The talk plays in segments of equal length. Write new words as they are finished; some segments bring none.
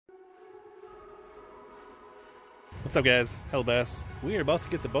What's up, guys? HellaBass. We are about to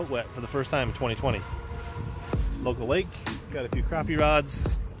get the boat wet for the first time in 2020. Local lake, got a few crappie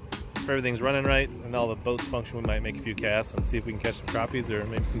rods. If everything's running right and all the boats function, we might make a few casts and see if we can catch some crappies or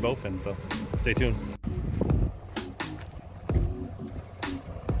maybe some bowfin, so stay tuned.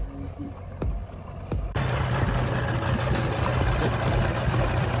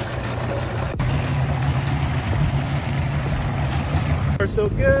 So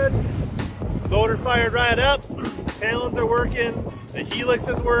good. Motor fired right up. Talons are working. The helix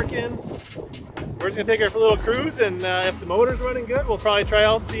is working. We're just gonna take our little cruise, and if the motor's running good, we'll probably try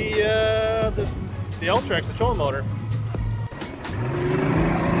out the Ultrex, the trolling motor.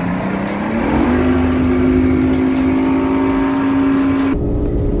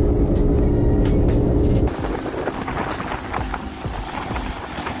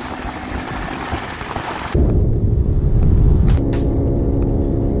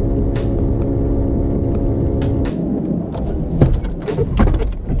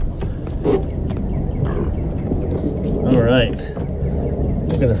 Alright,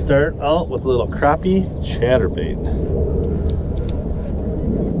 we're going to start out with a little crappie chatterbait.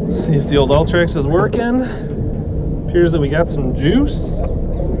 See if the old Ultrex is working. Appears that we got some juice.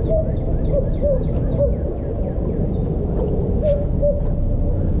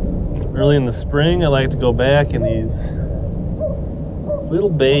 Early in the spring, I like to go back in these little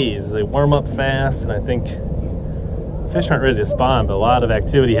bays. They warm up fast, and I think fish aren't ready to spawn, but a lot of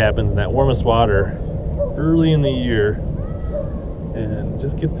activity happens in that warmest water early in the year, and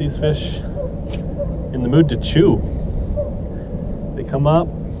just gets these fish in the mood to chew. They come up,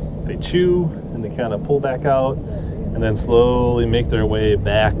 they chew, and they kind of pull back out, and then slowly make their way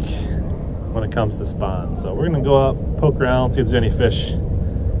back when it comes to spawn. So we're gonna go up, poke around, see if there's any fish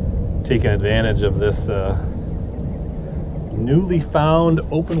taking advantage of this newly found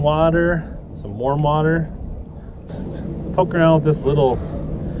open water, some warm water. Just poke around with this little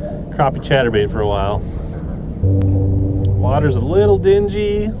crappie chatterbait for a while. Water's a little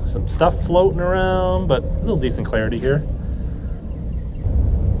dingy, some stuff floating around, but a little decent clarity here.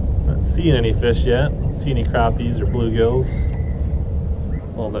 Not seeing any fish yet. Don't see any crappies or bluegills.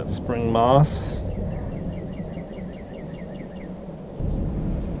 All that spring moss.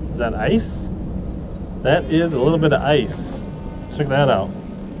 Is that ice? That is a little bit of ice. Check that out.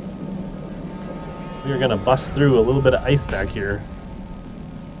 We are gonna bust through a little bit of ice back here.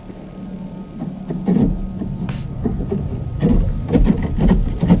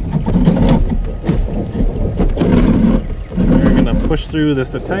 Push through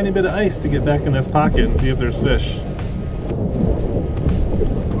just a tiny bit of ice to get back in this pocket and see if there's fish.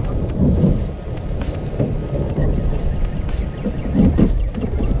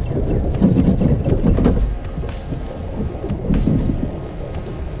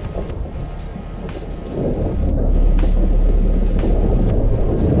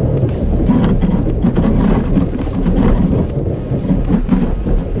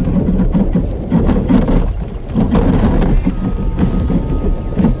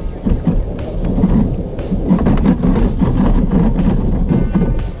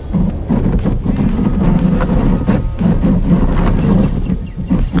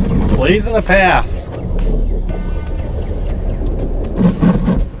 Blazing a path.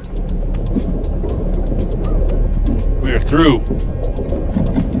 We are through.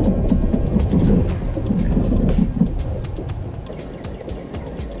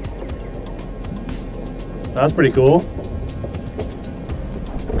 That's pretty cool.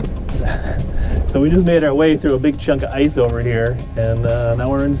 So we just made our way through a big chunk of ice over here, and now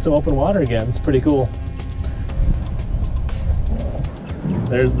we're in some open water again. It's pretty cool.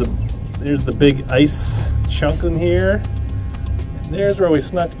 There's the big ice chunk in here. And there's where we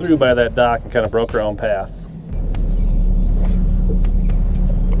snuck through by that dock and kind of broke our own path.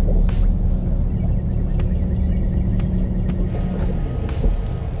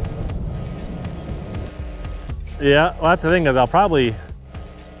 Yeah, well, that's the thing, is I'll probably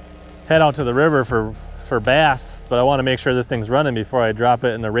head out to the river for bass, but I want to make sure this thing's running before I drop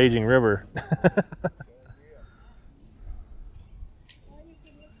it in the raging river.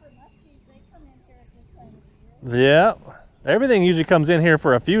 Yeah, everything usually comes in here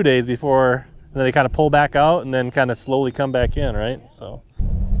for a few days before, and then they kind of pull back out and then kind of slowly come back in, right? So.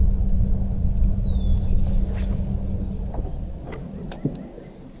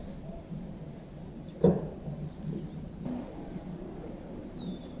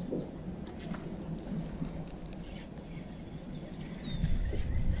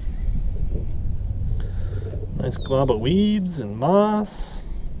 Nice glob of weeds and moss.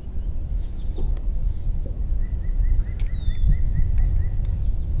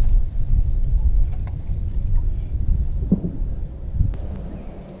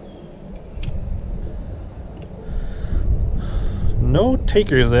 No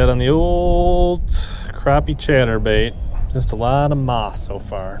takers yet on the old crappie chatterbait. Just a lot of moss so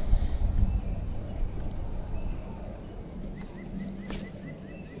far.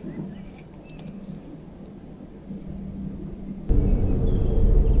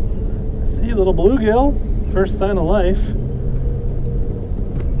 See a little bluegill, first sign of life.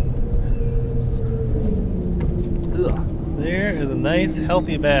 Ugh. There is a nice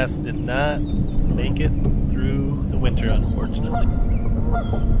healthy bass. Did not make it through the winter, unfortunately.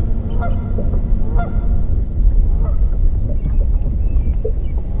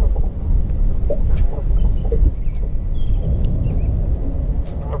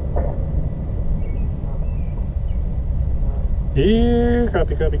 Here,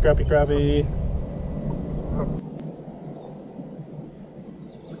 crappie, crappie, crappie, crappie.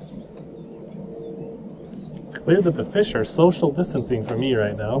 It's clear that the fish are social distancing from me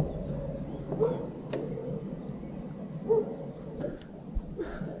right now.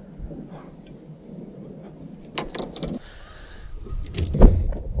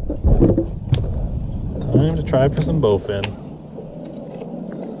 Time to try for some bowfin.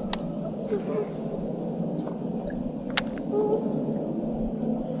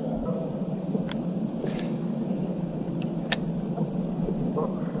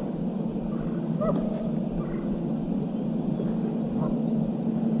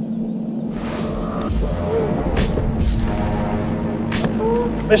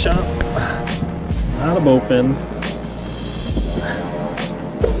 Fish on. Not a bowfin.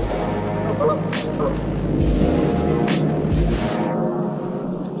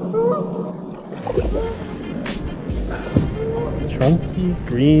 Chunky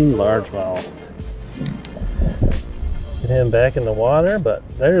green largemouth. Get him back in the water, but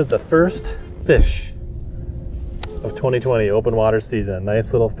there's the first fish of 2020 open water season.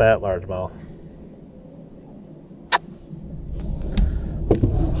 Nice little fat largemouth.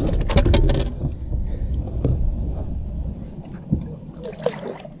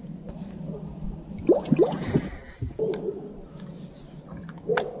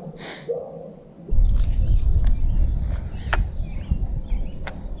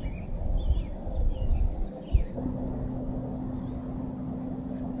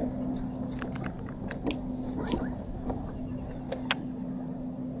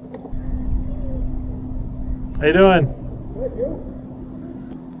 How you doing? Good,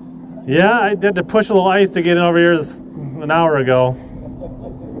 you? Yeah, I had to push a little ice to get in over here an hour ago.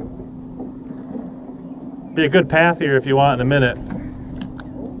 Be a good path here if you want in a minute.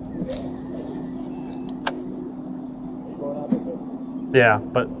 Yeah,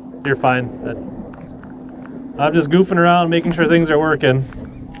 but you're fine. I'm just goofing around, making sure things are working.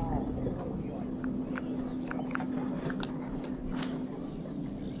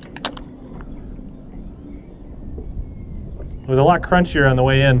 It was a lot crunchier on the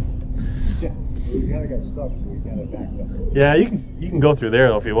way in. Yeah, we kind of got stuck, so we kind of backed up. Yeah, you can go through there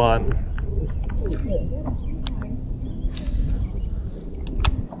though if you want.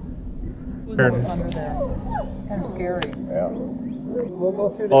 Under there. Kind of scary. Yeah. We'll go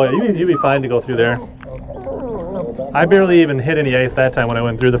through there. Oh yeah, you'd be fine to go through there. I barely even hit any ice that time when I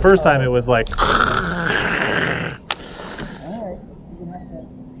went through. The first time it was like...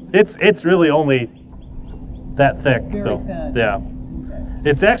 It's really only that thick, so yeah.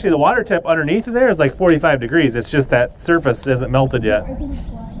 It's actually the water tip underneath there is like 45 degrees. It's just that surface isn't melted yet.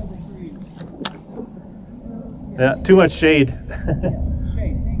 Yeah, too much shade.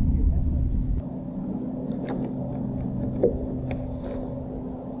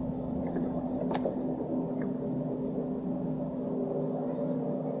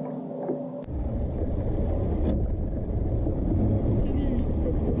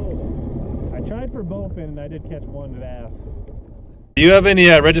 I tried for bowfin and I did catch one bass. Do you have any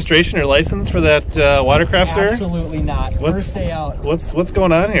registration or license for that watercraft, sir? Absolutely not. First day out. What's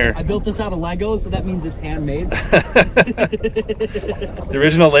going on here? I built this out of Lego, so that means it's handmade. The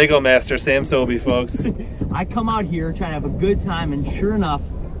original Lego master, Sam Sobi, folks. I come out here trying to have a good time, and sure enough,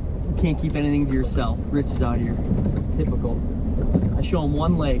 you can't keep anything to yourself. Rich is out here. Typical. I show him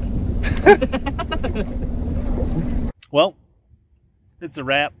one leg. Well, it's a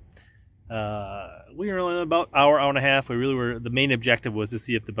wrap. We were only about hour and a half. We really were, the main objective was to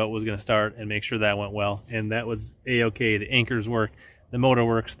see if the boat was going to start and make sure that went well. And that was A-okay. The anchors work, the motor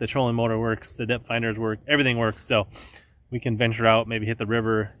works, the trolling motor works, the depth finders work, everything works. So we can venture out, maybe hit the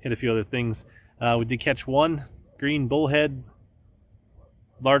river, hit a few other things. We did catch one green bullhead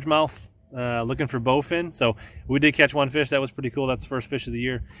largemouth, looking for bowfin. So we did catch one fish. That was pretty cool. That's the first fish of the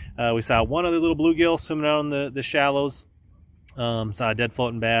year. We saw one other little bluegill swimming out in the shallows. Saw a dead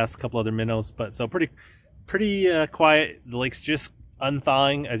floating bass, a couple other minnows, but so pretty quiet. The lake's just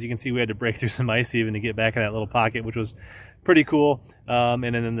unthawing. As you can see, we had to break through some ice even to get back in that little pocket, which was pretty cool. And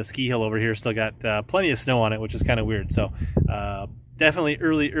then the ski hill over here still got plenty of snow on it, which is kind of weird. So definitely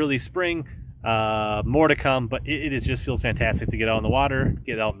early spring. More to come, but it just feels fantastic to get out on the water,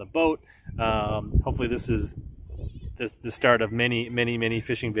 get out in the boat. Hopefully this is the start of many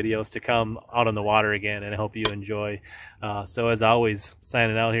fishing videos to come out on the water again, and I hope you enjoy. So as always,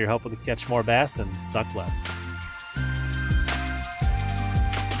 signing out here, hoping to catch more bass and suck less.